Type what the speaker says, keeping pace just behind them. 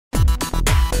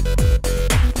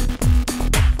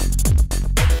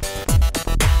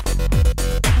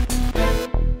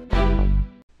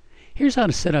Here's how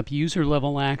to set up user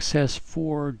level access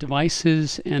for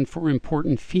devices and for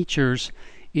important features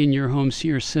in your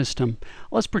HomeSeer system.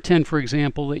 Let's pretend, for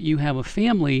example, that you have a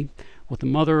family with a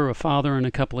mother, a father, and a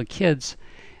couple of kids,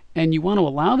 and you want to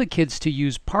allow the kids to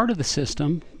use part of the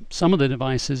system, some of the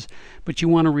devices, but you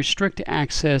want to restrict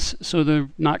access so they're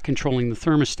not controlling the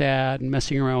thermostat and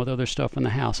messing around with other stuff in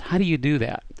the house. How do you do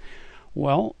that?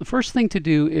 Well, the first thing to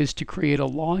do is to create a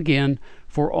login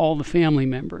for all the family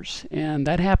members, and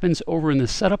that happens over in the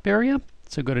setup area.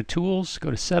 So go to Tools, go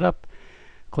to Setup,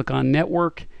 click on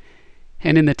Network,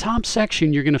 and in the top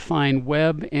section you're going to find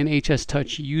Web and HS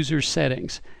Touch user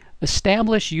settings.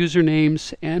 Establish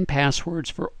usernames and passwords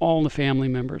for all the family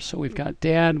members. So we've got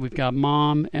Dad, we've got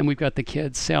Mom, and we've got the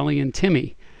kids, Sally and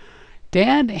Timmy.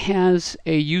 Dad has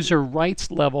a user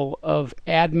rights level of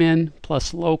admin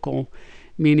plus local,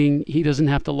 meaning he doesn't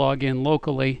have to log in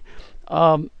locally.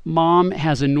 Mom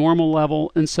has a normal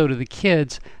level, and so do the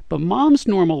kids, but Mom's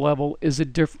normal level is a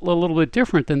little bit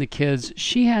different than the kids.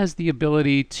 She has the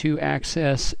ability to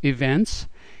access events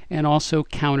and also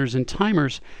counters and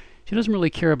timers. She doesn't really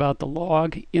care about the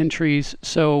log entries,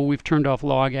 so we've turned off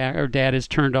Dad has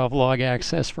turned off log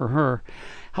access for her.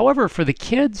 However, for the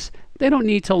kids, they don't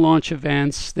need to launch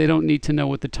events. They don't need to know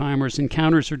what the timers and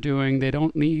counters are doing. They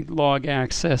don't need log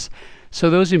access. So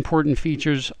those important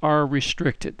features are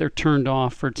restricted. They're turned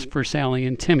off for Sally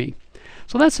and Timmy.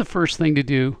 So that's the first thing to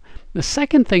do. The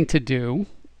second thing to do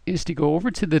is to go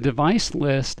over to the device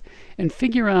list and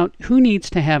figure out who needs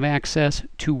to have access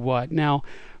to what. Now,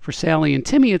 for Sally and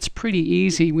Timmy, it's pretty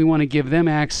easy. We want to give them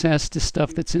access to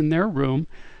stuff that's in their room.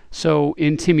 So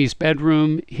in Timmy's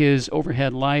bedroom, his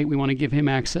overhead light, we want to give him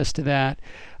access to that.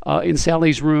 In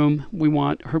Sally's room, we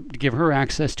want her to give her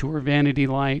access to her vanity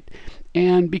light.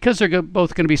 And because they're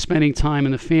both going to be spending time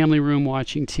in the family room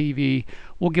watching TV,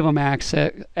 we'll give them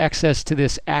access to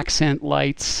this accent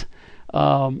lights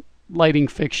lighting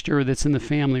fixture that's in the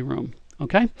family room.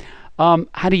 Okay?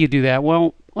 How do you do that?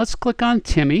 Well, let's click on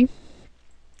Timmy.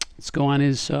 Let's go on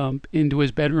into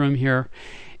his bedroom here.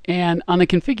 And on the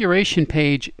configuration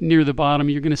page near the bottom,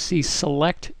 you're going to see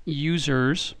Select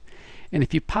Users. And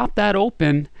if you pop that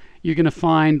open, you're going to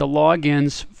find the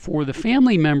logins for the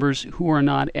family members who are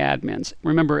not admins.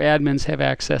 Remember, admins have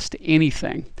access to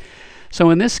anything.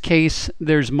 So in this case,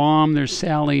 there's Mom, there's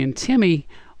Sally, and Timmy.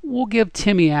 We'll give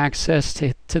Timmy access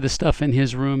to the stuff in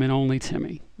his room and only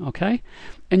Timmy. Okay?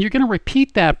 And you're going to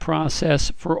repeat that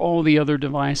process for all the other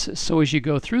devices. So as you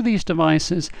go through these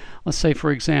devices, let's say,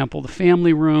 for example, the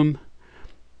family room,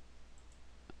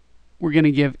 we're going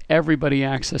to give everybody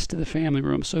access to the family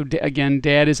room. So again,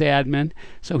 Dad is admin,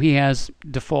 so he has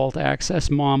default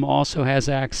access. Mom also has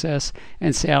access,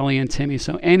 and Sally and Timmy.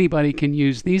 So anybody can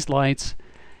use these lights.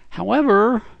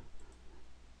 However,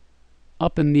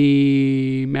 up in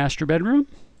the master bedroom,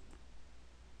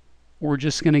 we're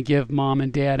just going to give Mom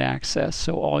and Dad access.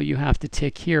 So all you have to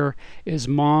tick here is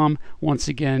Mom. Once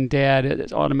again, Dad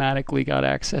has automatically got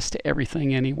access to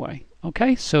everything anyway.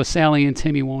 Okay, so Sally and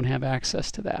Timmy won't have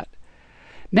access to that.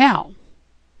 Now,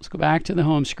 let's go back to the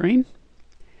home screen.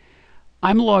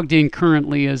 I'm logged in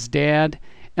currently as Dad,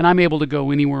 and I'm able to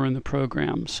go anywhere in the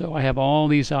program. So I have all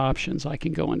these options. I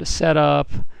can go into Setup.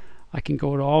 I can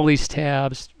go to all these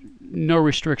tabs, no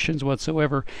restrictions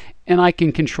whatsoever, and I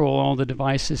can control all the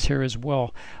devices here as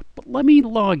well. But let me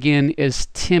log in as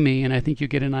Timmy, and I think you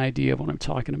get an idea of what I'm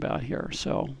talking about here.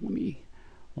 So let me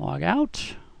log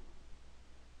out.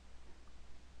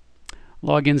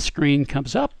 Login screen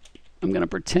comes up. I'm going to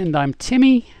pretend I'm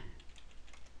Timmy.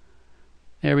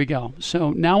 There we go.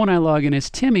 So now when I log in as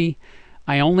Timmy,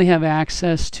 I only have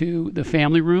access to the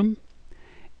family room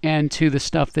and to the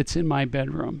stuff that's in my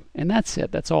bedroom. And that's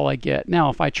it. That's all I get. Now,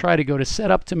 if I try to go to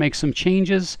Setup to make some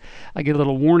changes, I get a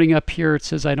little warning up here. It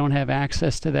says I don't have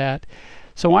access to that.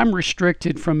 So I'm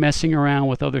restricted from messing around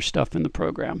with other stuff in the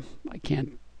program. I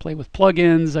can't play with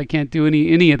plugins. I can't do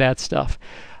any of that stuff.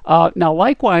 Now,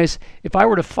 likewise, if I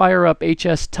were to fire up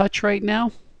HS Touch right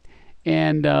now,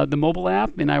 and the mobile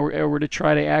app, and I were to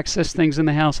try to access things in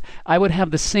the house, I would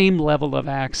have the same level of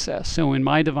access. So in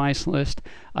my device list,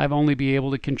 I'd only be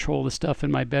able to control the stuff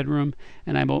in my bedroom,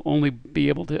 and I will only be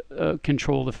able to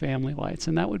control the family lights,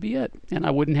 and that would be it. And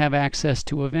I wouldn't have access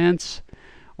to events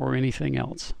or anything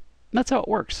else. That's how it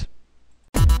works.